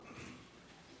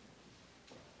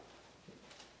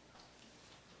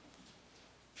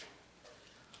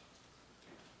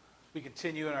We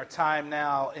continue in our time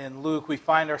now in Luke. We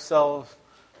find ourselves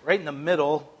right in the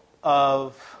middle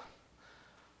of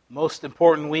the most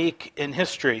important week in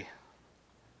history.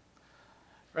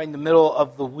 Right in the middle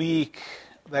of the week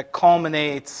that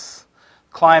culminates,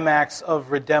 climax of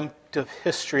redemptive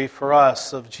history for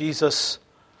us, of Jesus'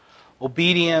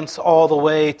 obedience all the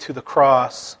way to the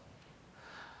cross.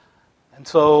 And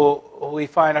so we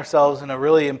find ourselves in a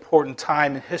really important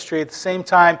time in history. At the same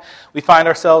time, we find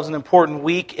ourselves in an important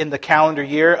week in the calendar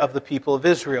year of the people of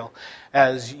Israel.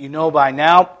 As you know by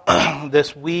now,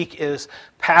 this week is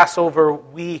Passover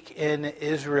week in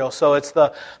Israel. So it's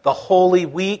the Holy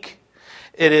Week.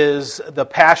 It is the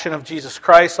Passion of Jesus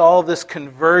Christ, all of this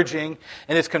converging,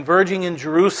 and it's converging in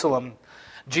Jerusalem.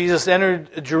 Jesus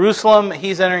entered Jerusalem.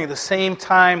 He's entering at the same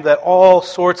time that all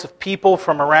sorts of people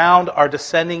from around are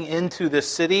descending into this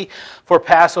city for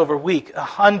Passover week.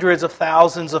 Hundreds of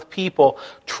thousands of people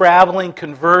traveling,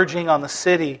 converging on the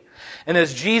city. And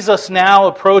as Jesus now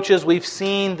approaches, we've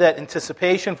seen that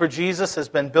anticipation for Jesus has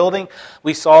been building.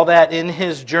 We saw that in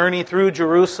his journey through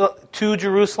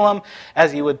Jerusalem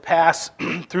as he would pass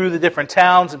through the different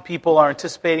towns, and people are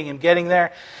anticipating him getting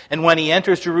there. And when he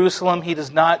enters Jerusalem, he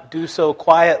does not do so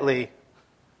quietly.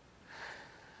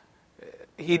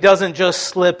 He doesn't just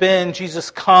slip in. Jesus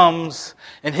comes,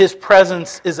 and his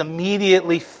presence is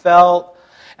immediately felt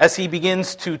as he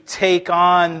begins to take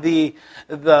on the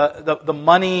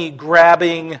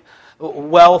money-grabbing,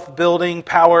 wealth-building,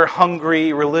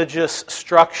 power-hungry religious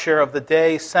structure of the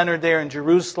day, centered there in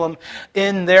Jerusalem,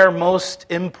 in their most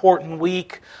important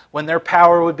week, when their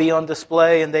power would be on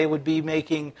display and they would be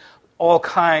making all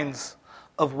kinds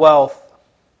of wealth.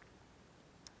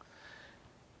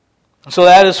 So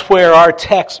that is where our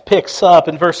text picks up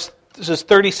in verses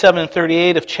 37 and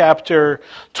 38 of chapter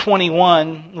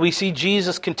 21. We see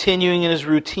Jesus continuing in his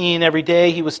routine. Every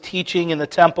day he was teaching in the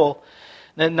temple.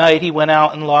 And at night he went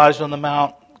out and lodged on the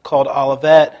mount called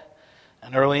Olivet.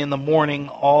 And early in the morning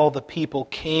all the people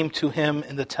came to him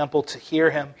in the temple to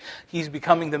hear him. He's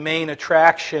becoming the main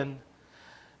attraction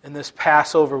in this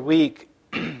Passover week.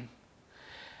 And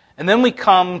then we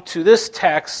come to this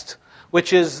text,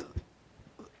 which is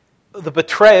the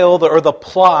betrayal or the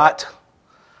plot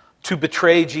to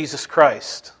betray Jesus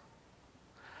Christ.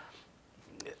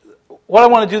 What I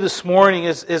want to do this morning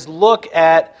is look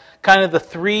at kind of the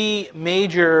three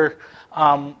major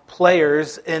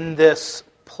players in this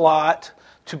plot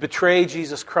to betray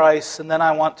Jesus Christ, and then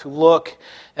I want to look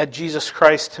at Jesus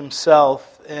Christ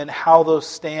himself and how those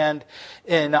stand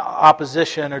in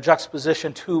opposition or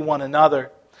juxtaposition to one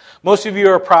another. Most of you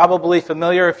are probably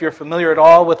familiar, if you're familiar at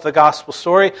all with the gospel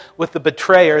story, with the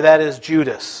betrayer, that is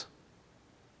Judas.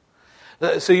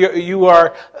 So you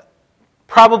are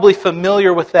probably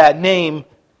familiar with that name.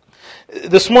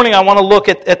 This morning I want to look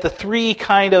at the three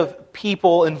kind of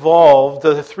people involved,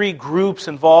 the three groups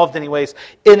involved anyways,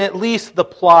 in at least the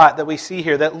plot that we see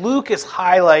here, that Luke is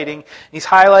highlighting. He's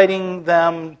highlighting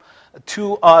them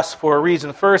to us for a reason.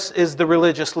 The first is the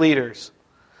religious leaders,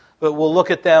 but we'll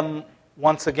look at them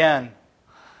once again.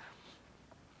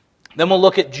 Then we'll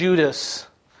look at Judas,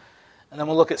 and then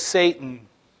we'll look at Satan.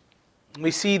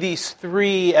 We see these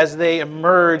three as they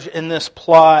emerge in this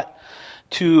plot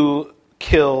to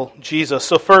kill Jesus.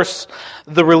 So first,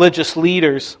 the religious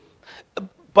leaders.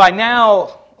 By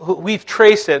now, we've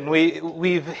traced it, and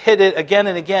we've hit it again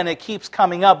and again. It keeps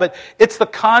coming up, but it's the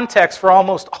context for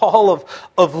almost all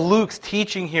of Luke's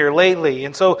teaching here lately.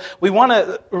 And so we want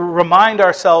to remind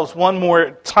ourselves one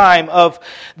more time of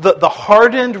the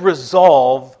hardened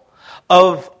resolve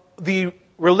of the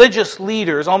religious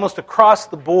leaders almost across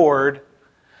the board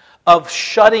of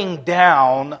shutting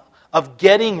down, of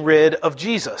getting rid of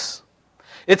Jesus.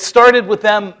 It started with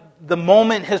them the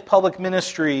moment his public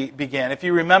ministry began. If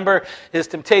you remember his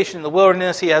temptation in the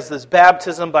wilderness, he has this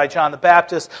baptism by John the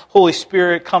Baptist. Holy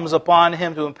Spirit comes upon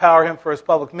him to empower him for his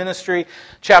public ministry.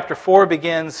 Chapter 4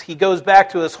 begins. He goes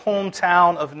back to his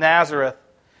hometown of Nazareth.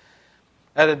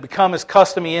 That had become his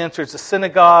custom. He enters the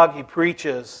synagogue. He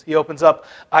preaches. He opens up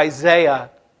Isaiah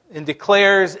and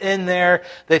declares in there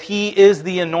that he is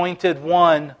the anointed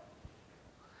one.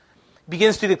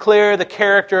 Begins to declare the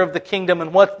character of the kingdom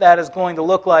and what that is going to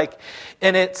look like.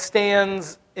 And it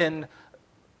stands in,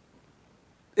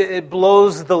 it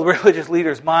blows the religious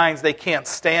leaders' minds. They can't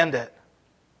stand it.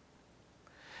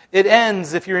 It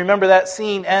ends, if you remember that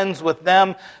scene, ends with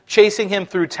them chasing him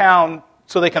through town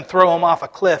so they can throw him off a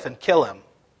cliff and kill him.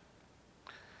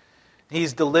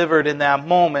 He's delivered in that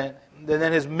moment.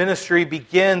 then his ministry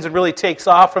begins and really takes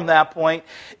off from that point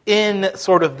in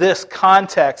sort of this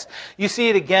context. You see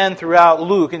it again throughout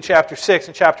Luke in chapter 6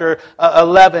 and chapter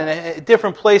 11. At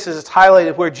different places it's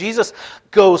highlighted where Jesus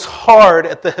goes hard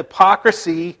at the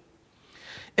hypocrisy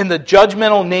and the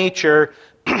judgmental nature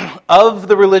of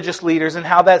the religious leaders and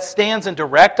how that stands in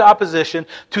direct opposition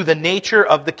to the nature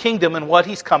of the kingdom and what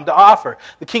he's come to offer.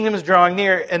 The kingdom is drawing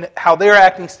near, and how they're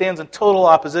acting stands in total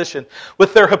opposition.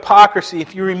 With their hypocrisy,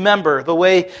 if you remember the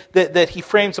way that he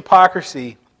frames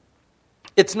hypocrisy,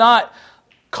 it's not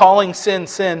calling sin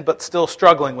sin, but still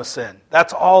struggling with sin.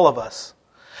 That's all of us.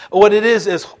 What it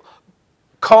is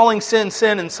calling sin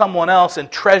sin in someone else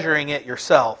and treasuring it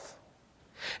yourself.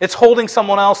 It's holding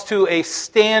someone else to a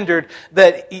standard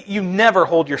that you never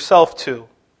hold yourself to.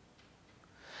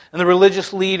 And the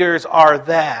religious leaders are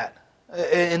that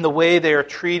in the way they are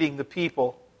treating the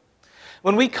people.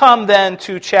 When we come then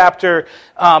to chapter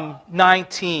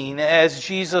 19, as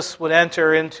Jesus would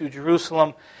enter into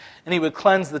Jerusalem and he would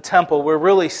cleanse the temple, we're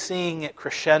really seeing it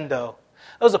crescendo.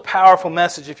 That was a powerful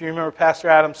message, if you remember Pastor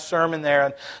Adam's sermon there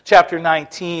in chapter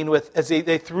 19, as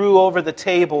they threw over the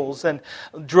tables and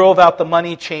drove out the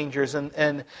money changers and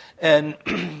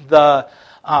the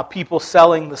people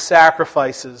selling the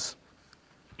sacrifices.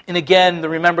 And again,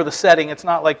 remember the setting. It's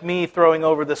not like me throwing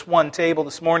over this one table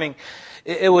this morning.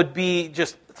 It would be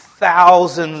just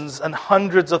thousands and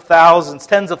hundreds of thousands,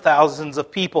 tens of thousands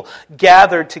of people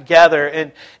gathered together,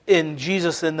 and in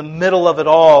Jesus in the middle of it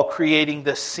all, creating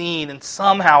this scene, and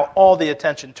somehow all the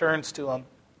attention turns to him.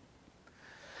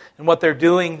 And what they're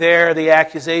doing there, the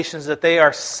accusations that they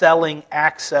are selling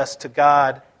access to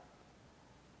God.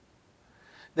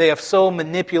 They have so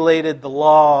manipulated the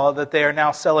law that they are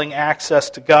now selling access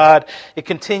to God. It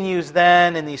continues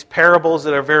then in these parables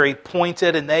that are very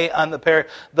pointed, and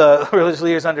the religious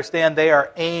leaders understand they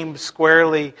are aimed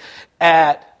squarely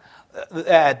at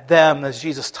them as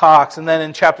Jesus talks. And then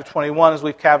in chapter 21, as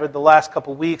we've covered the last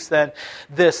couple weeks, then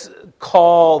this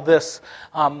call, this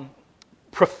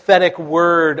prophetic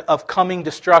word of coming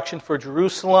destruction for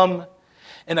Jerusalem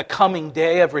and a coming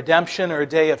day of redemption or a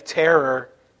day of terror,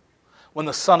 when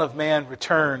the Son of Man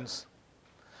returns.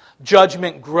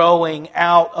 Judgment growing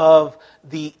out of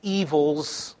the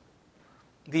evils,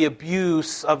 the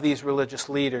abuse of these religious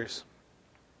leaders.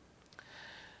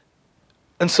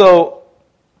 And so,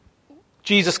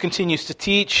 Jesus continues to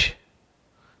teach.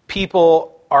 People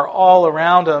are all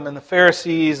around him, and the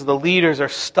Pharisees, the leaders, are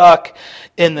stuck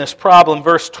in this problem.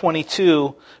 Verse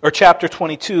 22, or chapter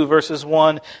 22, verses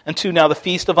 1 and 2. Now the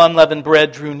feast of unleavened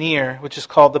bread drew near, which is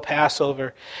called the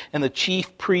Passover, and the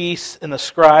chief priests and the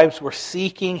scribes were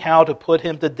seeking how to put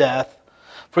him to death,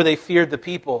 for they feared the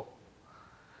people.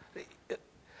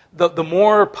 The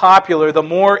more popular, the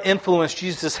more influence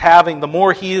Jesus is having, the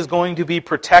more he is going to be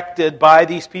protected by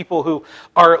these people who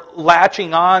are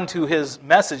latching on to his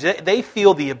message. They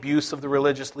feel the abuse of the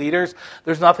religious leaders.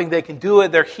 There's nothing they can do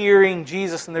it. They're hearing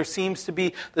Jesus, and there seems to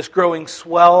be this growing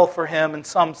swell for him in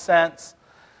some sense.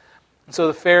 And so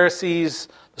the Pharisees,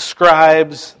 the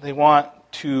scribes, they want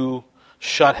to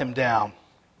shut him down.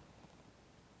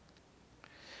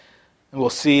 And we'll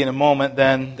see in a moment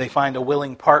then they find a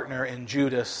willing partner in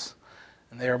Judas,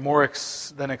 and they are more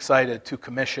than excited to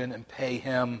commission and pay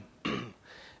him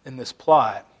in this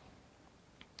plot.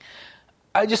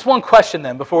 Just one question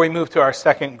then before we move to our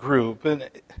second group. And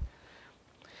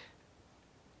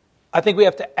I think we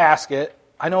have to ask it.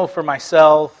 I know for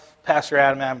myself, Pastor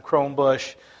Adam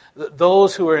Cronbush,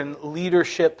 those who are in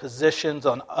leadership positions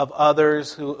of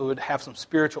others who would have some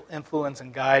spiritual influence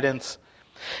and guidance,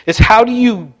 is how do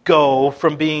you go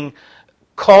from being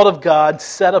called of God,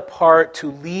 set apart to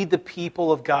lead the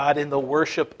people of God in the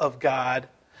worship of God,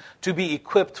 to be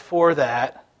equipped for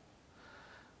that?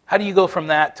 How do you go from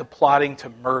that to plotting to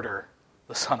murder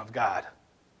the Son of God?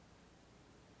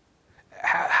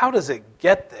 How does it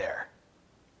get there?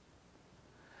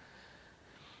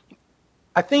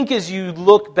 I think as you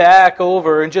look back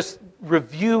over and just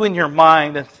review in your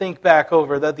mind and think back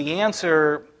over that the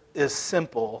answer is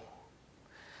simple.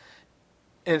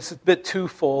 It's a bit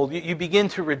twofold. You begin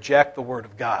to reject the Word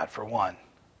of God, for one.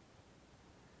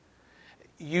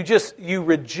 You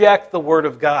reject the Word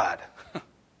of God.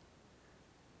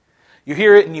 You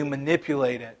hear it and you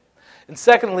manipulate it. And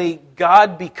secondly,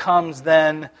 God becomes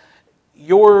then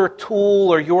your tool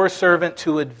or your servant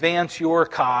to advance your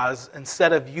cause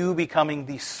instead of you becoming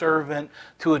the servant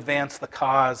to advance the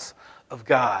cause of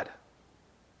God.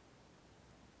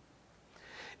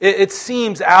 It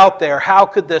seems out there, how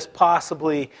could this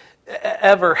possibly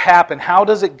ever happen? How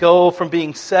does it go from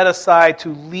being set aside to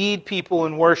lead people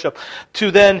in worship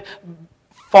to then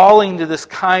falling to this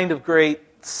kind of great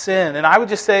sin? And I would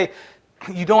just say,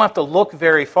 you don't have to look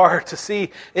very far to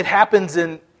see it happens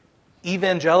in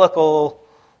evangelical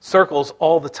circles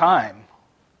all the time.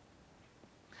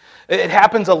 It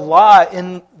happens a lot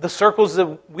in the circles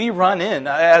that we run in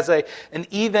as an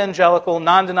evangelical,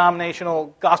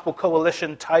 non-denominational, gospel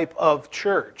coalition type of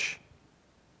church.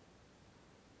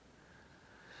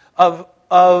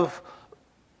 Of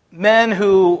men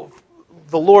who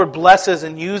the Lord blesses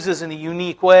and uses in a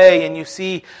unique way, and you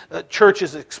see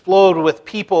churches explode with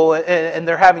people, and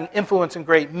they're having influence and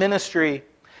great ministry.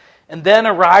 And then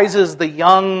arises the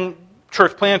young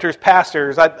church planters,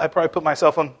 pastors. I probably put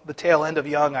myself on the tail end of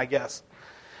young, I guess.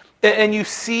 And you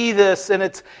see this, and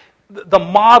it's the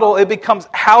model. It becomes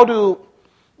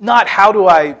not how do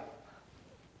I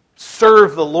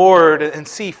serve the Lord and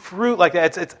see fruit like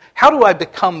that. It's how do I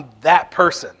become that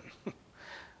person?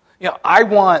 I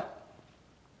want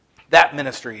that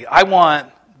ministry. I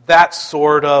want that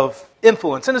sort of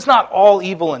influence. And it's not all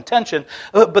evil intention,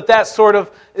 but that sort of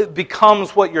it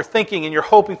becomes what you're thinking and you're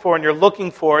hoping for and you're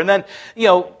looking for. And then,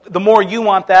 the more you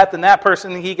want that, then that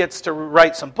person, he gets to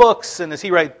write some books. And as he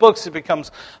writes books, it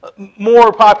becomes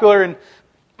more popular.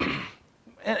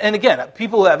 And again,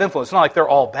 people who have influence, it's not like they're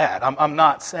all bad. I'm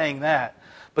not saying that.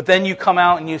 But then you come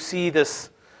out and you see this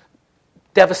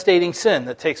devastating sin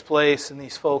that takes place in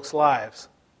these folks' lives.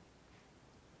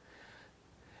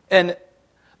 And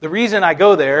the reason I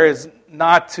go there is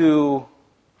not to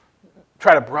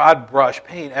try to broad brush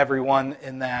paint everyone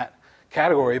in that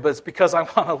category, but it's because I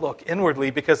want to look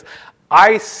inwardly, because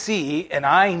I see and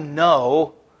I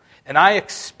know and I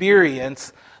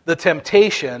experience the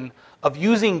temptation of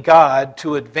using God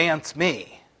to advance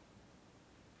me.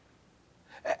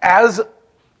 As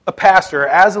a pastor,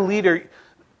 as a leader,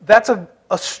 that's a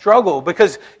struggle,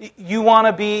 because you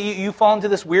fall into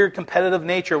this weird competitive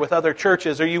nature with other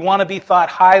churches, or you want to be thought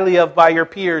highly of by your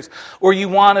peers, or you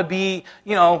want to be,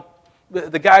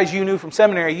 the guys you knew from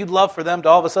seminary, you'd love for them to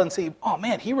all of a sudden see, oh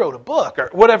man, he wrote a book, or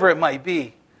whatever it might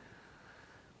be.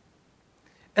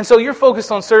 And so you're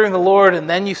focused on serving the Lord, and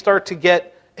then you start to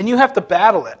and you have to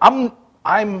battle it.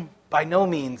 I'm by no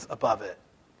means above it.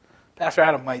 Pastor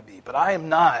Adam might be, but I am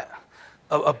not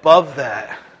above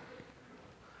that.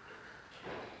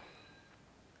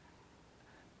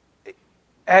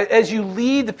 As you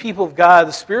lead the people of God,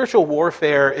 the spiritual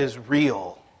warfare is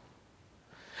real.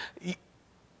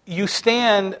 You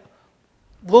stand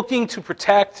looking to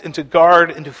protect and to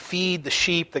guard and to feed the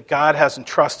sheep that God has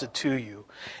entrusted to you.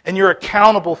 And you're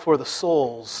accountable for the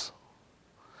souls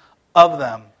of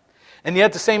them. And yet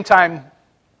at the same time,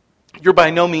 you're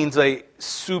by no means a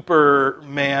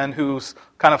superman who's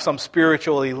kind of some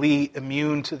spiritual elite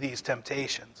immune to these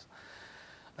temptations.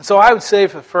 And so I would say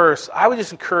I would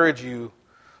just encourage you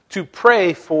to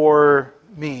pray for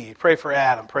me, pray for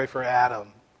Adam,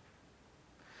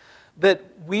 that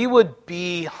we would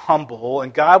be humble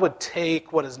and God would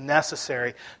take what is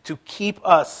necessary to keep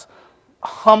us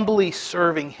humbly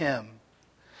serving Him.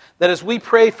 That as we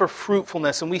pray for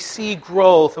fruitfulness and we see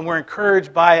growth and we're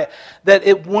encouraged by it, that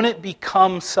it wouldn't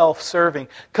become self-serving,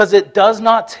 because it does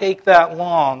not take that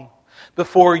long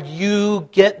before you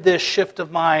get this shift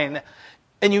of mind.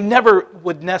 And you never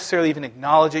would necessarily even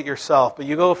acknowledge it yourself, but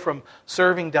you go from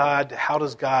serving God to how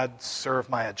does God serve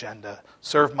my agenda,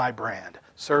 serve my brand,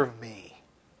 serve me.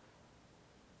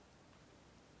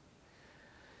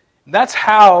 And that's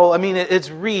how,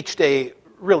 it's reached a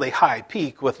really high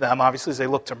peak with them, obviously, as they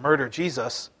look to murder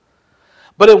Jesus.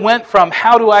 But it went from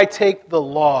how do I take the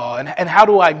law and how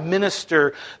do I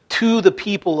minister to the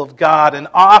people of God and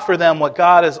offer them what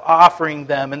God is offering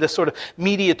them in this sort of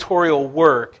mediatorial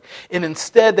work. And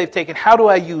instead they've taken how do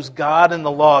I use God and the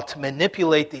law to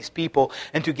manipulate these people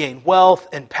and to gain wealth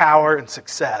and power and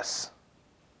success.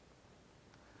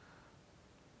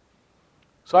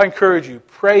 So I encourage you,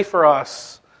 pray for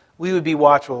us. We would be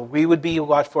watchful. We would be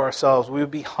watchful for ourselves. We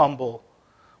would be humble.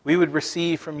 We would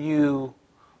receive from you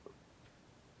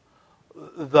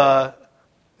the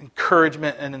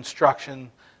encouragement and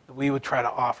instruction that we would try to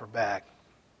offer back.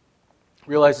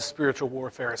 Realize the spiritual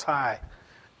warfare is high.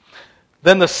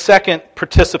 Then the second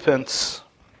participants,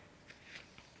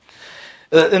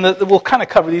 we'll kind of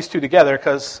cover these two together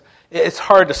because it's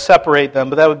hard to separate them,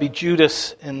 but that would be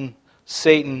Judas and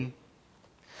Satan.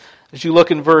 As you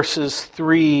look in verses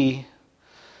 3,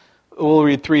 we'll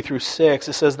read 3 through 6,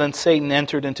 it says, Then Satan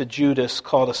entered into Judas,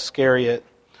 called Iscariot,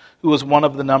 who was one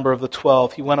of the number of the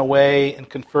 12. He went away and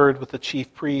conferred with the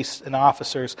chief priests and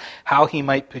officers how he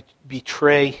might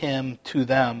betray him to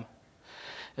them.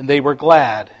 And they were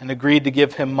glad and agreed to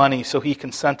give him money, so he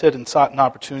consented and sought an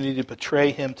opportunity to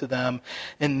betray him to them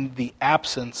in the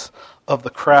absence of the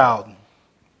crowd.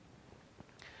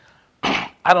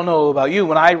 I don't know about you.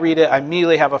 When I read it, I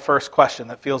immediately have a first question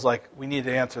that feels like we need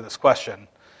to answer this question.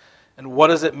 And what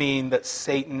does it mean that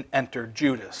Satan entered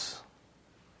Judas?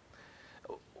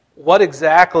 What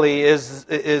exactly is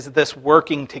this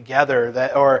working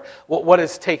together, or what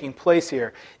is taking place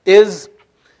here? Is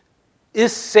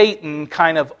Satan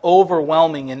kind of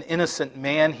overwhelming an innocent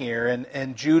man here,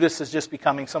 and Judas is just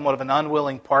becoming somewhat of an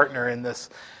unwilling partner in this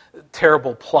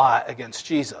terrible plot against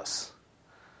Jesus?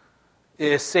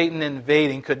 Is Satan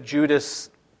invading? Could Judas,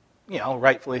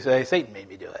 rightfully say, Satan made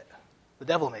me do it. The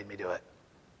devil made me do it.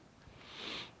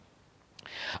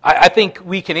 I think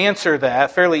we can answer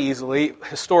that fairly easily,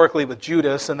 historically with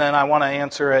Judas, and then I want to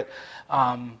answer it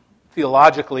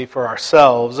theologically for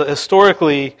ourselves.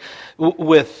 Historically,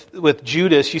 with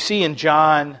Judas, you see in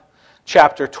John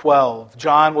chapter 12,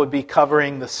 John would be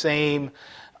covering the same,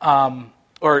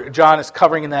 or John is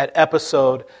covering in that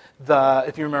episode,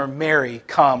 if you remember, Mary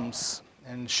comes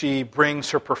and she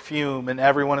brings her perfume, and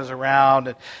everyone is around,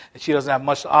 and she doesn't have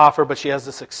much to offer, but she has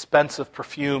this expensive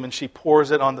perfume, and she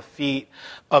pours it on the feet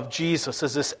of Jesus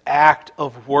as this act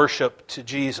of worship to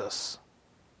Jesus.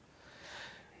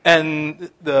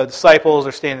 And the disciples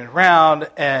are standing around,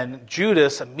 and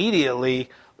Judas immediately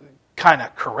kind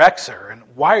of corrects her. And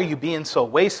why are you being so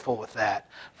wasteful with that?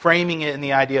 Framing it in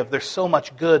the idea of there's so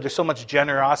much good, there's so much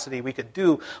generosity we could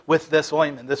do with this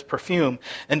ointment, this perfume.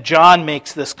 And John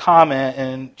makes this comment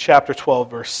in chapter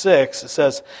 12, verse 6. It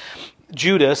says,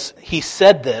 Judas, he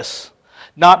said this,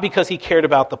 not because he cared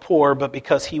about the poor, but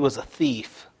because he was a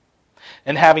thief.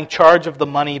 And having charge of the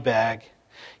money bag,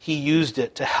 he used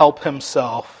it to help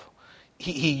himself.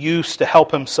 He used to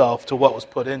help himself to what was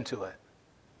put into it.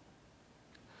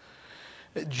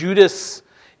 Judas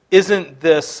isn't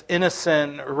this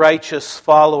innocent, righteous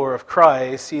follower of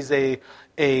Christ. He's a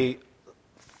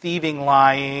thieving,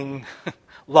 lying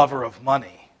lover of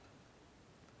money.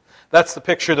 That's the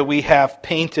picture that we have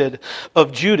painted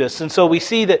of Judas. And so we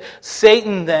see that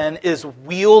Satan then is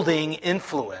wielding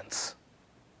influence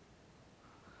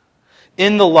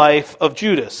in the life of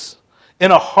Judas,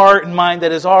 in a heart and mind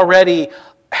that is already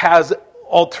has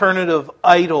alternative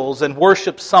idols and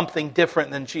worships something different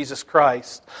than Jesus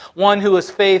Christ. One who is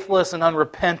faithless and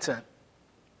unrepentant.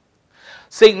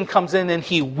 Satan comes in and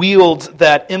he wields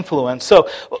that influence. So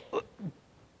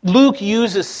Luke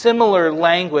uses similar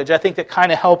language, I think, that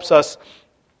kind of helps us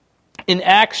in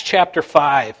Acts chapter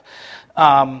 5.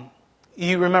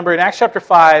 You remember in Acts chapter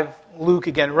 5, Luke,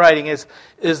 again, writing, is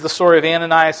the story of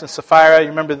Ananias and Sapphira. You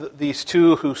remember these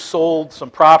two who sold some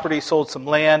property, sold some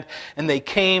land, and they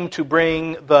came to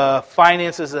bring the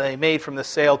finances that they made from the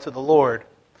sale to the Lord.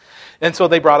 And so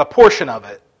they brought a portion of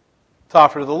it to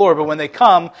offer to the Lord. But when they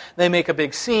come, they make a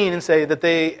big scene and say that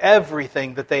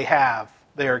everything that they have,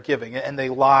 they are giving it, and they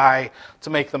lie to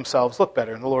make themselves look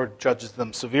better, and the Lord judges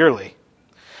them severely.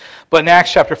 But in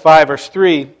Acts chapter 5, verse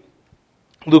 3,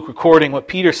 Luke recording what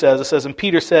Peter says, it says, and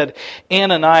Peter said,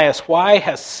 Ananias, why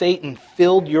has Satan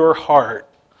filled your heart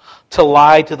to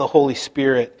lie to the Holy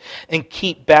Spirit and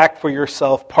keep back for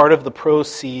yourself part of the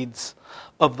proceeds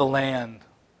of the land?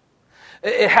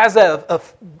 It has a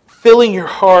filling your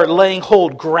heart, laying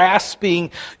hold, grasping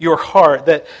your heart,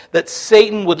 that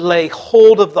Satan would lay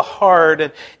hold of the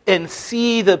heart and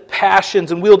see the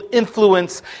passions and wield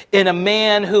influence in a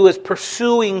man who is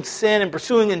pursuing sin and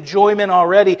pursuing enjoyment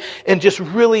already, and just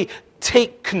really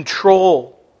take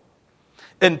control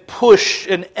and push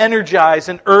and energize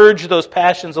and urge those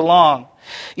passions along.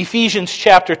 Ephesians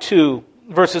chapter 2.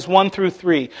 Verses 1 through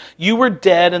 3. You were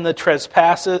dead in the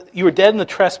trespasses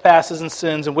and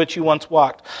sins in which you once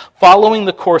walked, following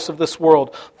the course of this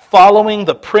world, following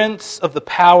the prince of the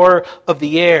power of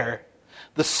the air,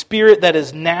 the spirit that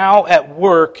is now at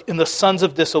work in the sons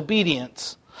of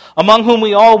disobedience, among whom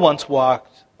we all once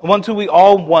walked, among whom we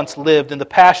all once lived in the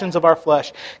passions of our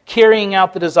flesh, carrying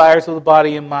out the desires of the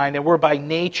body and mind, and were by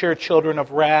nature children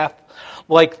of wrath,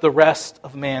 like the rest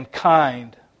of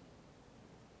mankind.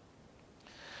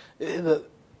 The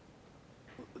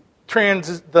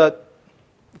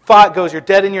thought goes, you're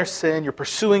dead in your sin, you're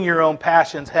pursuing your own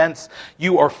passions, hence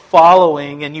you are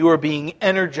following and you are being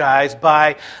energized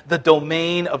by the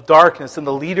domain of darkness and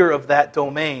the leader of that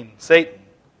domain, Satan.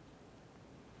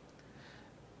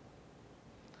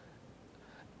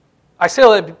 I say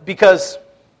that because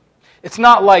it's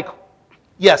not like,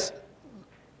 yes,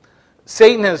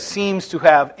 Satan seems to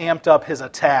have amped up his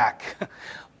attack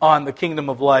on the kingdom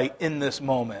of light in this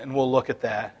moment, and we'll look at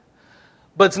that.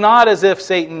 But it's not as if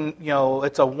Satan,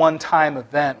 it's a one-time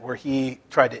event where he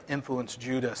tried to influence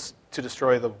Judas to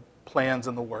destroy the plans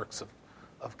and the works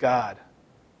of God.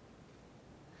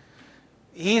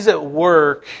 He's at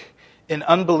work in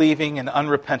unbelieving and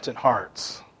unrepentant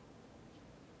hearts.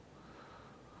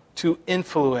 to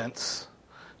influence,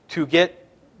 to get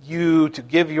you to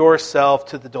give yourself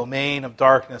to the domain of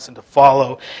darkness and to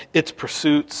follow its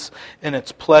pursuits and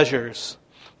its pleasures.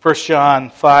 1 John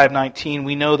 5:19,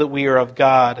 we know that we are of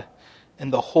God,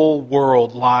 and the whole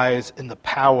world lies in the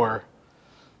power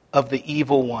of the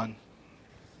evil one.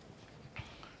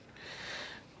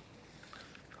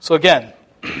 So again,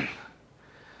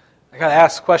 I got to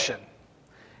ask the question,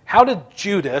 how did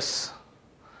Judas,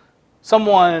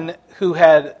 someone who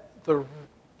had the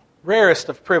rarest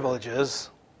of privileges,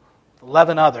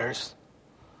 11 others,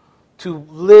 to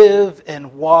live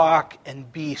and walk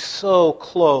and be so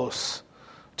close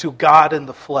to God in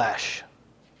the flesh,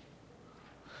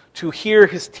 to hear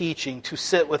his teaching, to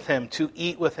sit with him, to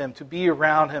eat with him, to be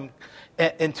around him,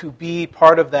 and to be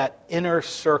part of that inner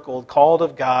circle called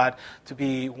of God, to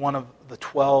be one of the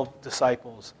 12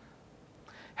 disciples?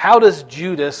 How does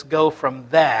Judas go from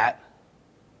that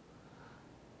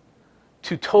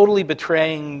to totally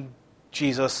betraying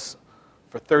Jesus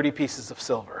for 30 pieces of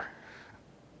silver?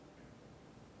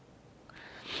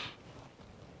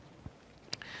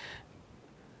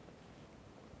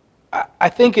 I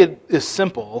think it is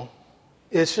simple.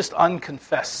 It's just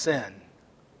unconfessed sin.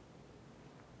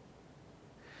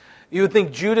 You would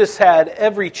think Judas had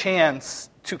every chance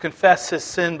to confess his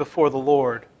sin before the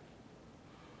Lord,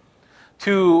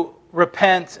 to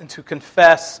repent and to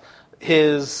confess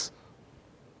his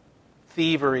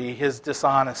thievery, his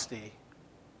dishonesty.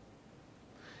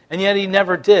 And yet he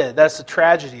never did. That's the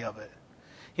tragedy of it.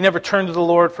 He never turned to the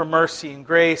Lord for mercy and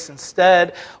grace.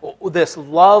 Instead, this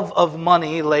love of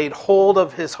money laid hold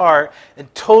of his heart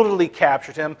and totally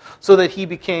captured him, so that he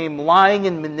became lying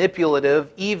and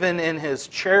manipulative even in his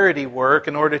charity work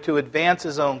in order to advance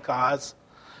his own cause.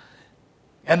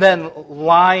 And then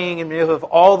lying and manipulative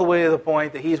all the way to the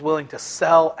point that he's willing to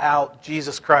sell out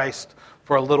Jesus Christ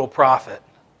for a little profit.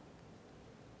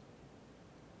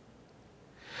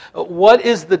 What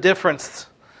is the difference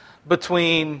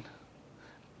between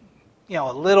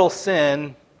a little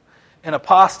sin and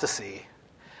apostasy?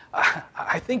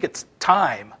 I think it's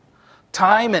time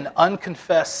and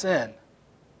unconfessed sin.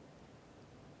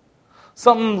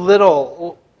 Something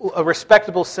little, a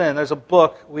respectable sin. There's a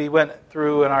book we went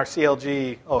through in our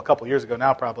CLG, a couple years ago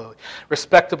now probably,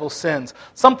 Respectable Sins.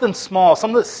 Something small,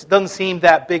 something that doesn't seem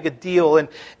that big a deal,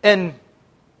 and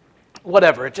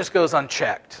whatever, it just goes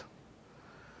unchecked.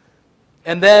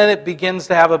 And then it begins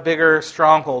to have a bigger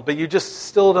stronghold, but you just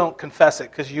still don't confess it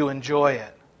because you enjoy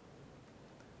it.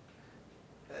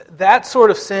 That sort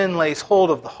of sin lays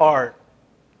hold of the heart.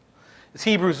 As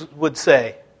Hebrews would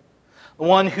say, the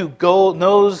one who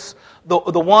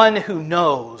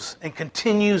knows and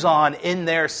continues on in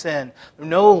their sin, there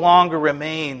no longer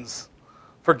remains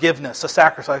forgiveness, a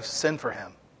sacrifice of sin for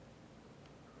him.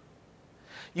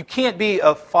 You can't be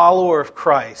a follower of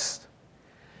Christ,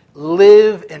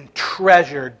 live and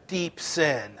treasure deep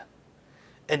sin,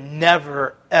 and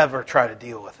never, ever try to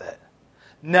deal with it.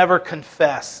 Never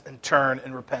confess and turn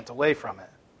and repent away from it.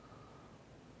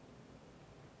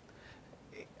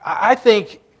 I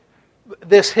think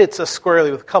this hits us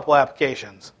squarely with a couple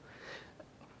applications.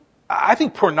 I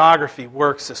think pornography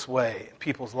works this way in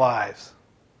people's lives.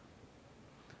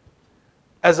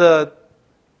 As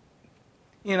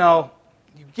you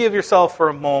give yourself for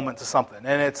a moment to something,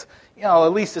 and it's, at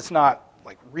least it's not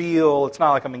like real, it's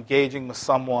not like I'm engaging with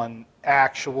someone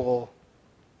actual.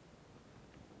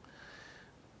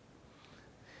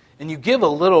 And you give a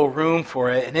little room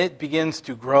for it, and it begins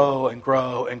to grow and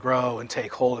grow and grow and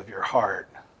take hold of your heart.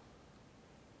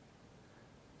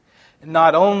 And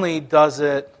not only does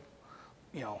it,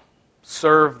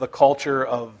 serve the culture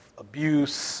of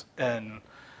abuse and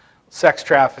sex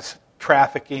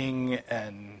trafficking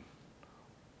and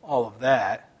all of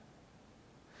that,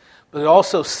 but it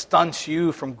also stunts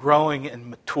you from growing and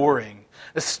maturing.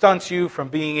 It stunts you from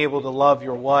being able to love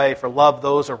your wife or love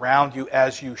those around you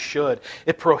as you should.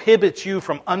 It prohibits you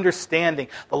from understanding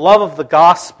the love of the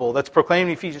gospel that's proclaimed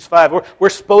in Ephesians 5. We're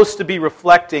supposed to be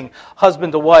reflecting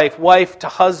husband to wife, wife to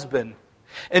husband,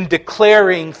 and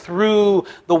declaring through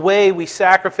the way we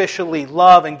sacrificially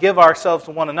love and give ourselves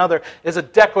to one another is a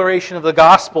declaration of the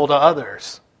gospel to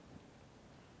others.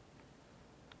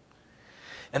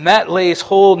 And that lays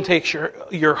hold and takes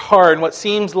your heart, and what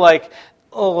seems like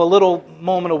a little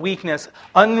moment of weakness,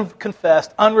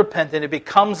 unconfessed, unrepentant, it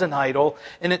becomes an idol,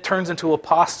 and it turns into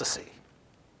apostasy.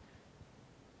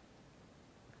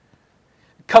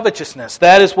 Covetousness,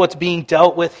 that is what's being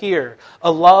dealt with here.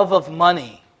 A love of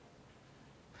money.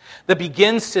 that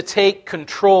begins to take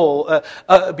control,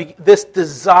 this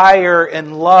desire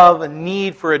and love and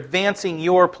need for advancing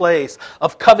your place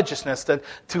of covetousness,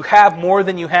 to have more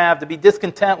than you have, to be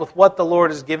discontent with what the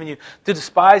Lord has given you, to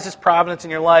despise His providence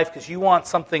in your life because you want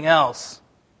something else.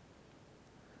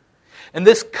 And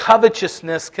this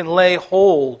covetousness can lay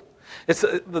hold. It's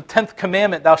the 10th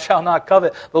commandment, thou shalt not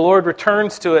covet. The Lord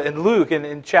returns to it in Luke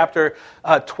in chapter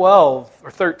 12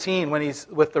 or 13 when He's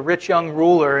with the rich young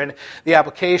ruler. And the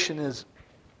application is,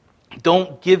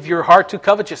 don't give your heart to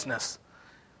covetousness,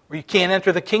 or you can't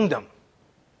enter the kingdom.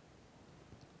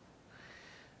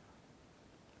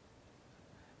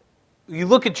 You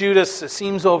look at Judas, it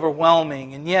seems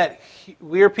overwhelming, and yet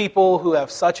we're people who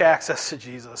have such access to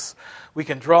Jesus. We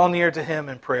can draw near to Him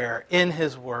in prayer, in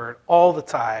His Word, all the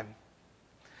time.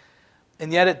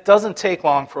 And yet it doesn't take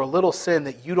long for a little sin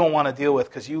that you don't want to deal with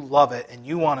because you love it and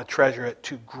you want to treasure it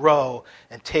to grow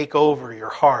and take over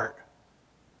your heart.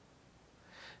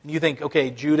 And you think, okay,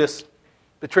 Judas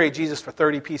betrayed Jesus for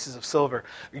 30 pieces of silver.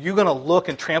 Are you going to look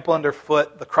and trample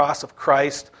underfoot the cross of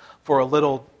Christ for a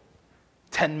little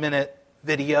 10-minute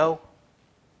video?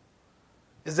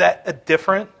 Is that a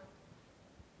different?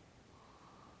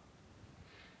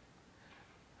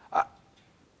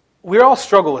 We all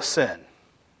struggle with sin.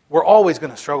 We're always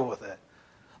going to struggle with it.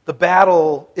 The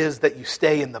battle is that you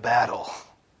stay in the battle.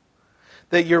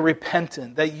 That you're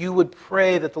repentant. That you would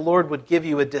pray that the Lord would give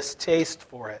you a distaste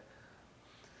for it.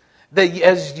 That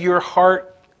as your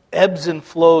heart ebbs and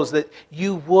flows, that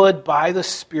you would, by the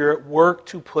Spirit, work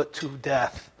to put to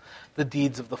death the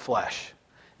deeds of the flesh.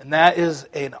 And that is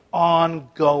an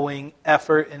ongoing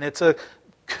effort, and it's a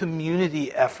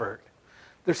community effort.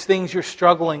 There's things you're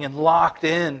struggling and locked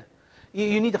in.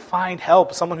 You need to find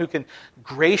help, someone who can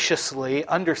graciously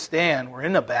understand we're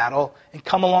in a battle and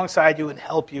come alongside you and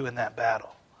help you in that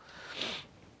battle.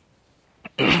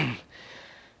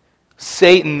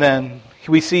 Satan, then,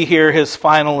 we see here his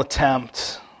final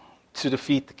attempt to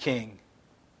defeat the king.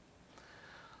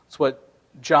 It's what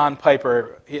John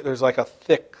Piper, there's like a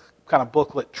thick kind of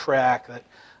booklet track that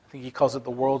I think he calls it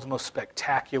the world's most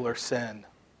spectacular sin.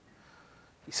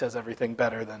 He says everything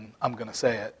better than I'm going to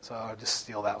say it, so I'll just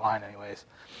steal that line anyways.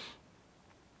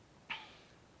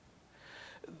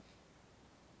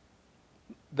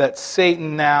 That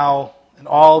Satan now, in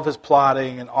all of his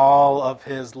plotting and all of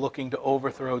his looking to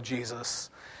overthrow Jesus,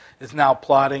 is now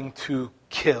plotting to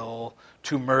kill,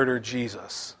 to murder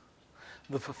Jesus.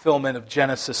 The fulfillment of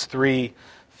Genesis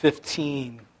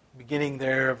 3:15, beginning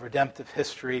there of redemptive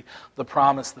history, the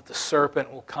promise that the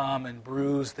serpent will come and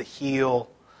bruise the heel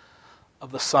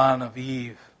of the son of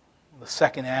Eve, the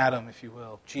second Adam, if you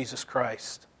will, Jesus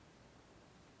Christ.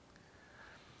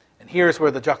 And here's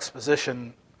where the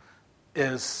juxtaposition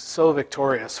is so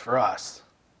victorious for us.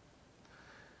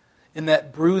 In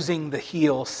that bruising the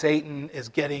heel, Satan is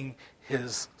getting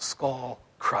his skull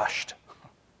crushed.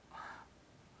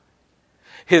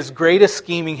 His greatest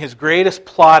scheming, his greatest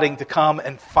plotting to come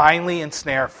and finally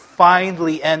ensnare,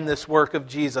 finally end this work of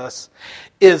Jesus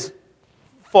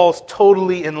falls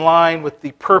totally in line with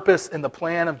the purpose and the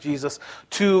plan of Jesus,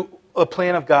 to a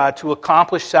plan of God to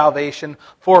accomplish salvation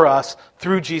for us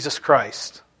through Jesus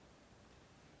Christ.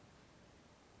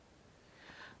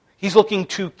 He's looking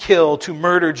to kill, to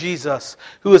murder Jesus,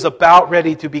 who is about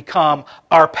ready to become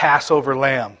our Passover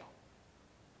lamb.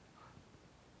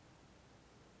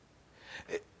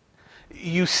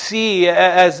 You see,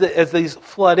 as these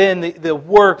flood in, the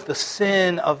work, the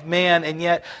sin of man, and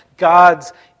yet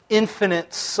God's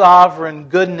infinite sovereign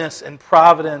goodness and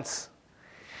providence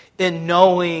in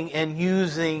knowing and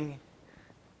using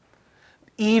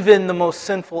even the most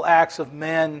sinful acts of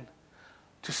men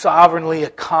to sovereignly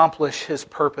accomplish His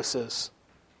purposes.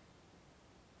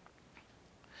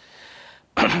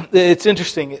 It's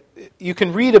interesting. You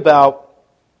can read about,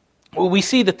 we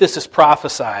see that this is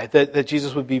prophesied, that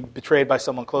Jesus would be betrayed by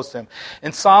someone close to Him.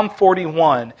 In Psalm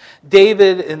 41,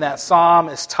 David in that psalm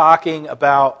is talking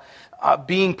about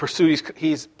being pursued.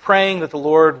 He's praying that the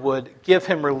Lord would give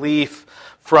him relief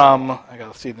from, I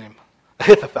got to see the name,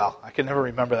 Ahithophel. I can never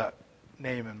remember that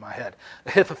name in my head.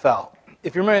 Ahithophel.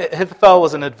 If you remember, Ahithophel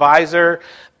was an advisor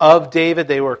of David.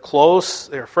 They were close.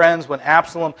 They were friends. When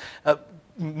Absalom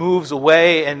moves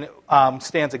away and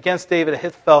stands against David,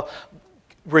 Ahithophel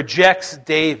rejects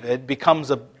David,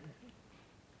 becomes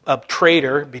a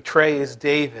traitor, betrays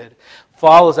David,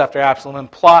 follows after Absalom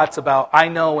and plots about, I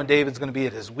know when David's going to be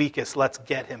at his weakest, let's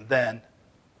get him then.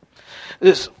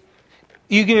 You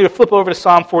can either flip over to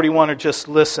Psalm 41 or just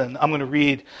listen. I'm going to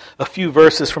read a few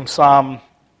verses from Psalm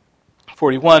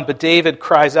 41. But David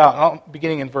cries out,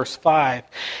 beginning in verse 5.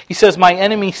 He says, "My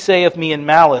enemies say of me in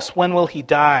malice, when will he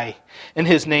die, and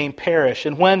his name perish?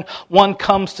 And when one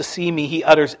comes to see me, he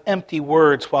utters empty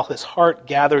words, while his heart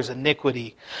gathers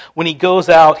iniquity. When he goes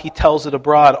out, he tells it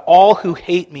abroad. All who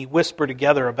hate me whisper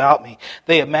together about me.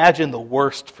 They imagine the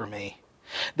worst for me.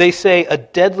 They say, a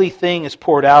deadly thing is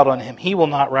poured out on him. He will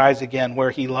not rise again where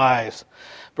he lies."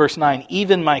 Verse 9,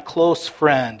 "Even my close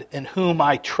friend, in whom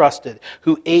I trusted,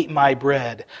 who ate my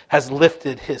bread, has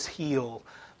lifted his heel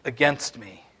against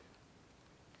me."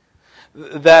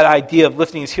 That idea of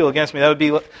lifting his heel against me, that would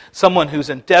be someone who's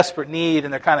in desperate need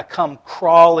and they're kind of come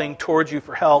crawling towards you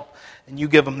for help, and you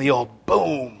give them the old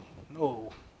boom.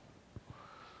 No.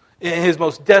 In his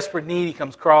most desperate need, he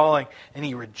comes crawling and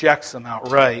he rejects them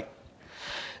outright.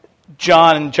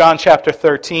 John, in John chapter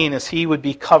 13, as he would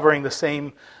be covering the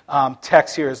same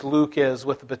text here as Luke is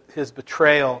with his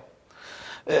betrayal.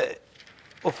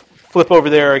 We'll flip over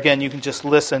there again, you can just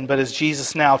listen. But as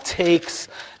Jesus now takes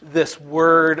this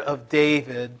word of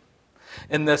David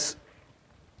and this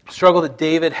struggle that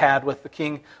David had with the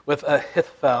king, with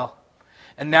Ahithophel,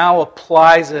 and now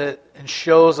applies it and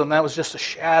shows them that was just a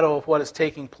shadow of what is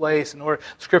taking place in order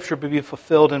Scripture to be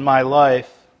fulfilled in my life.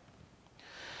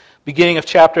 Beginning of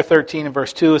chapter 13 and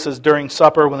verse 2, it says, "During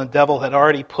supper, when the devil had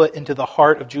already put into the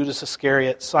heart of Judas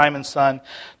Iscariot, Simon's son,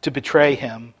 to betray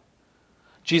him,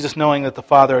 Jesus, knowing that the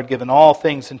Father had given all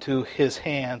things into his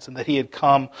hands and that he had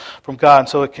come from God." And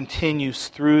so it continues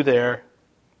through there.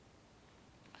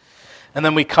 And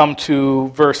then we come to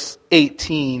verse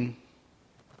 18.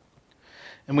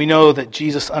 And we know that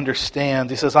Jesus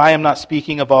understands. He says, "I am not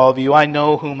speaking of all of you. I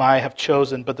know whom I have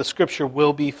chosen, but the Scripture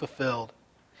will be fulfilled.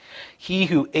 He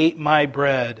who ate my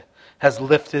bread has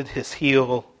lifted his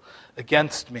heel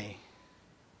against me."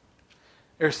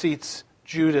 There sits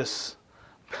Judas,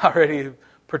 already to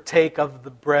partake of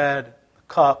the bread, the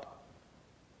cup.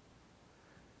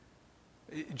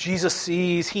 Jesus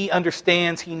sees, he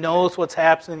understands, he knows what's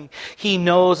happening. He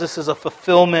knows this is a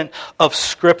fulfillment of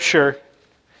Scripture.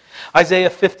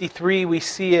 Isaiah 53, we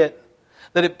see it,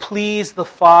 that it pleased the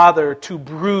Father to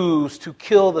bruise, to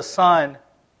kill the Son.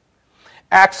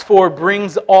 Acts 4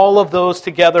 brings all of those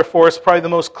together for us probably the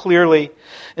most clearly.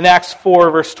 In Acts 4,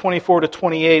 verse 24 to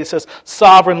 28, it says,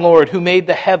 "Sovereign Lord, who made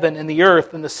the heaven and the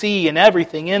earth and the sea and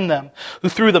everything in them, who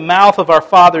through the mouth of our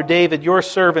father David, your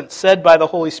servant, said by the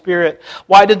Holy Spirit,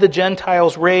 why did the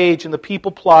Gentiles rage and the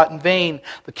people plot in vain?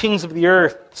 The kings of the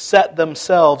earth set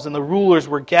themselves, and the rulers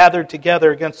were gathered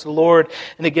together against the Lord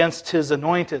and against his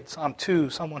anointed." Psalm 2,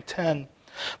 Psalm 110.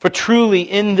 "For truly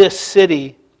in this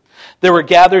city they were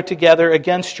gathered together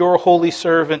against your holy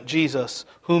servant Jesus,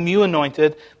 whom you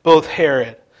anointed, both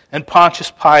Herod and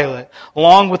Pontius Pilate,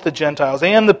 along with the Gentiles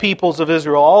and the peoples of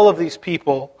Israel," all of these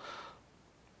people,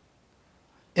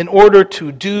 "in order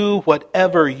to do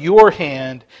whatever your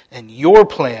hand and your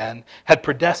plan had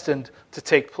predestined to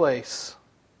take place."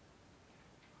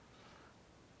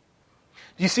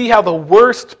 You see how the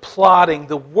worst plotting,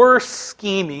 the worst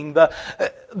scheming,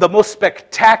 the most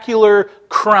spectacular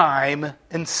crime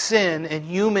and sin in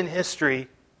human history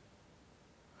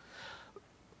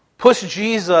pushed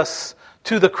Jesus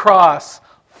to the cross,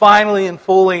 finally and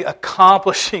fully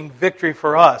accomplishing victory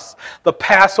for us. The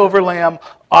Passover lamb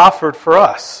offered for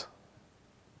us.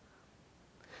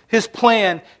 His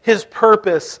plan, his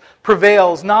purpose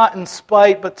prevails, not in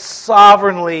spite, but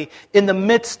sovereignly in the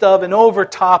midst of and over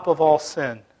top of all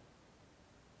sin.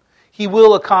 He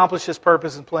will accomplish his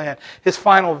purpose and plan. His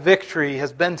final victory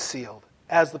has been sealed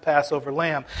as the Passover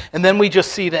lamb. And then we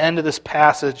just see the end of this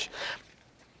passage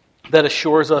that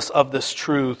assures us of this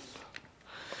truth.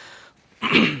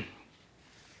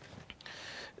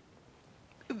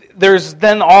 There's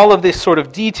then all of this sort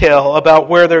of detail about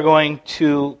where they're going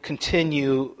to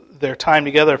continue their time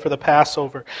together for the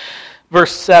Passover.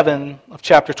 Verse 7 of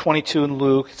chapter 22 in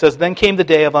Luke, it says, "Then came the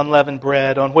day of unleavened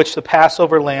bread, on which the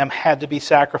Passover lamb had to be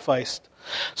sacrificed.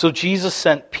 So Jesus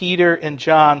sent Peter and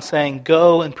John, saying,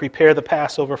 'Go and prepare the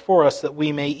Passover for us, that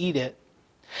we may eat it.'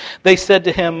 They said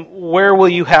to him, 'Where will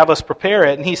you have us prepare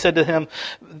it?' And he said to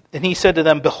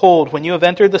them, 'Behold, when you have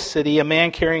entered the city, a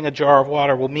man carrying a jar of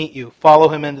water will meet you. Follow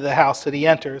him into the house that he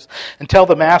enters, and tell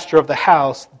the master of the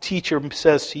house, the teacher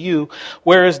says to you,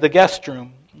 where is the guest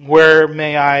room, where I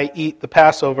may eat the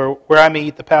Passover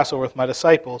with my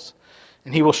disciples?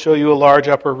 And he will show you a large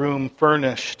upper room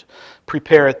furnished.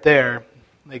 Prepare it there.'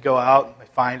 They go out, and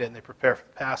they find it, and they prepare for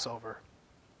the Passover."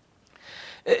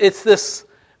 It's this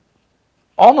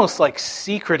almost like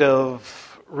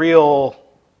secretive, real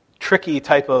tricky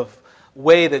type of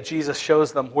way that Jesus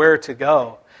shows them where to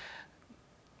go.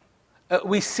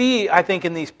 We see, I think,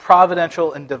 in these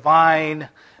providential and divine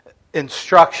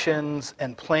instructions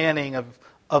and planning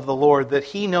of the Lord, that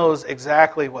he knows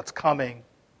exactly what's coming.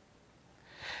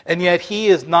 And yet he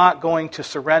is not going to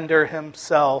surrender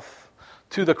himself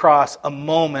to the cross a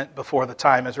moment before the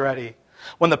time is ready.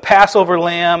 When the Passover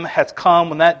lamb has come,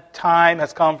 when that time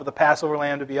has come for the Passover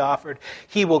lamb to be offered,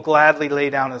 he will gladly lay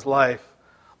down his life.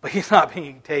 But he's not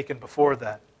being taken before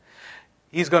that.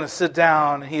 He's going to sit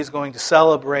down and he's going to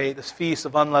celebrate this feast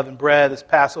of unleavened bread, this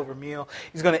Passover meal.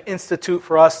 He's going to institute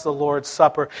for us the Lord's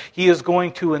Supper. He is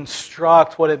going to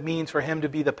instruct what it means for him to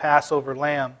be the Passover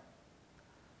lamb.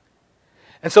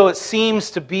 And so it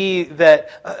seems to be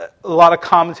that a lot of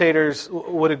commentators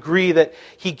would agree that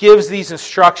he gives these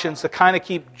instructions to kind of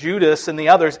keep Judas and the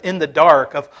others in the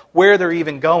dark of where they're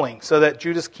even going, so that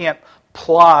Judas can't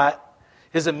plot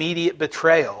his immediate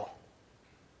betrayal.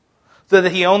 So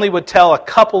that he only would tell a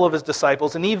couple of his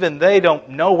disciples, and even they don't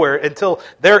know where, until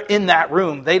they're in that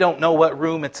room, they don't know what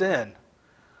room it's in.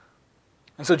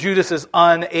 And so Judas is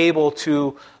unable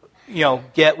to,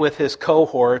 get with his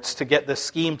cohorts to get this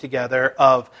scheme together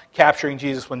of capturing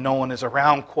Jesus when no one is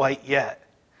around quite yet.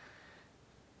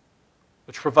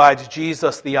 Which provides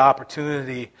Jesus the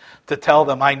opportunity to tell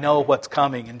them, I know what's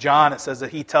coming. In John it says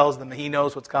that he tells them that he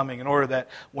knows what's coming in order that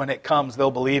when it comes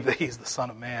they'll believe that he's the Son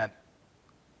of Man.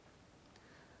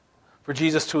 For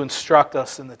Jesus to instruct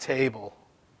us in the table.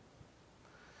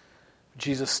 For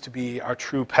Jesus to be our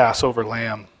true Passover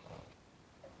lamb.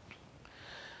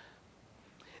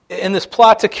 In this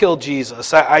plot to kill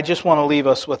Jesus, I just want to leave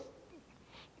us with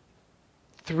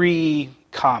 3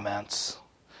 comments.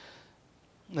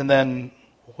 And then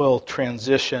we'll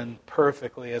transition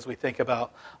perfectly as we think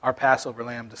about our Passover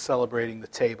lamb to celebrating the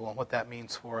table and what that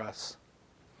means for us.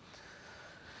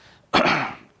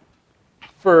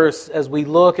 First, as we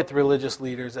look at the religious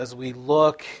leaders, as we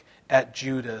look at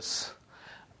Judas,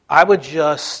 I would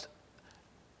just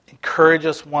encourage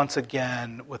us once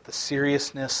again with the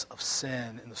seriousness of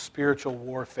sin and the spiritual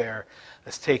warfare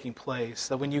that's taking place.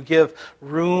 That when you give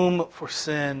room for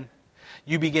sin,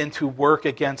 you begin to work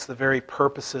against the very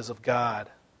purposes of God.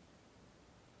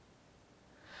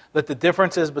 That the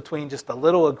differences between just a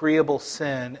little agreeable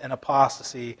sin and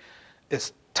apostasy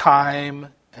is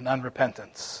time and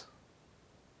unrepentance.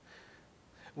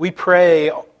 We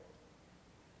pray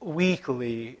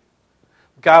weekly,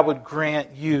 God would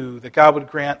grant you, that God would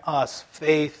grant us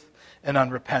faith and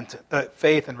repentance. That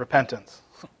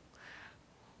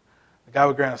God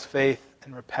would grant us faith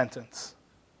and repentance.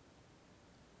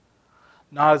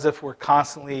 Not as if we're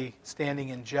constantly standing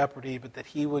in jeopardy, but that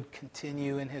he would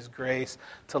continue in his grace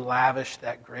to lavish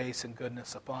that grace and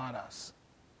goodness upon us.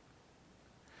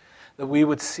 That we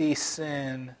would see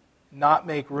sin, not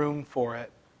make room for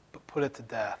it, but put it to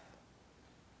death.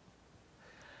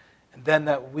 And then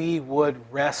that we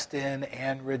would rest in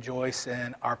and rejoice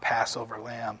in our Passover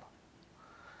lamb.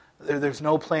 There's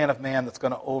no plan of man that's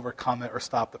going to overcome it or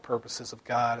stop the purposes of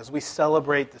God. As we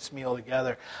celebrate this meal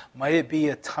together, might it be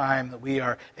a time that we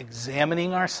are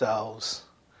examining ourselves,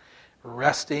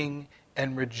 resting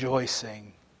and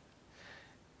rejoicing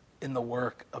in the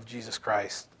work of Jesus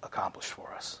Christ accomplished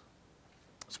for us.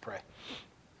 Let's pray.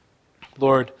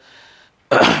 Lord,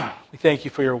 we thank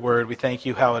you for your word. We thank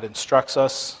you how it instructs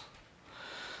us.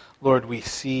 Lord, we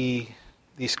see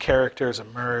these characters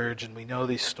emerge and we know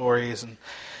these stories, and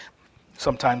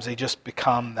sometimes they just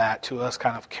become that to us,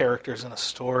 kind of characters in a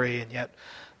story, and yet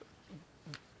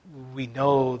we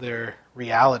know their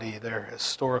reality, their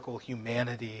historical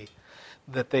humanity,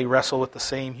 that they wrestle with the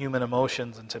same human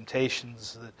emotions and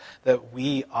temptations that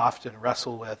we often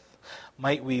wrestle with.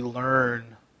 Might we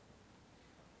learn,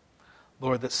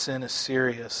 Lord, that sin is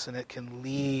serious and it can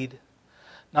lead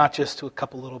not just to a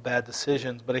couple little bad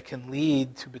decisions, but it can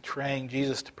lead to betraying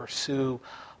Jesus to pursue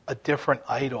a different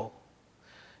idol.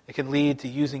 It can lead to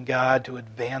using God to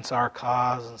advance our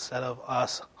cause instead of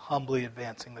us humbly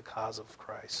advancing the cause of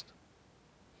Christ.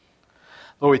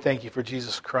 Lord, we thank you for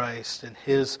Jesus Christ and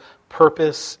his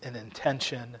purpose and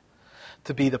intention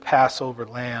to be the Passover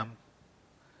lamb.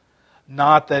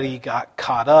 Not that he got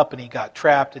caught up and he got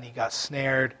trapped and he got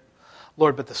snared,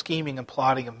 Lord, but the scheming and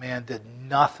plotting of man did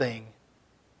nothing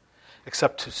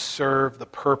except to serve the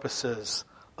purposes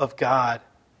of God.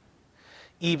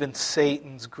 Even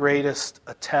Satan's greatest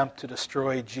attempt to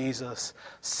destroy Jesus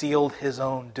sealed his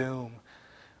own doom,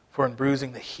 for in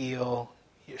bruising the heel,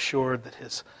 he assured that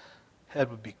his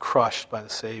head would be crushed by the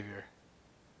Savior.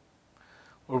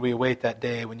 Lord, we await that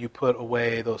day when you put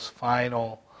away those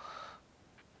final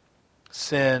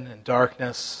sin and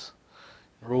darkness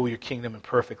and rule your kingdom in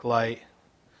perfect light.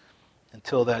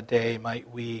 Until that day,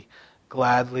 might we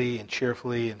gladly and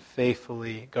cheerfully and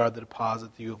faithfully guard the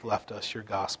deposit that you have left us, your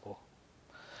gospel.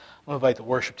 I'll invite the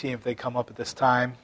worship team if they come up at this time.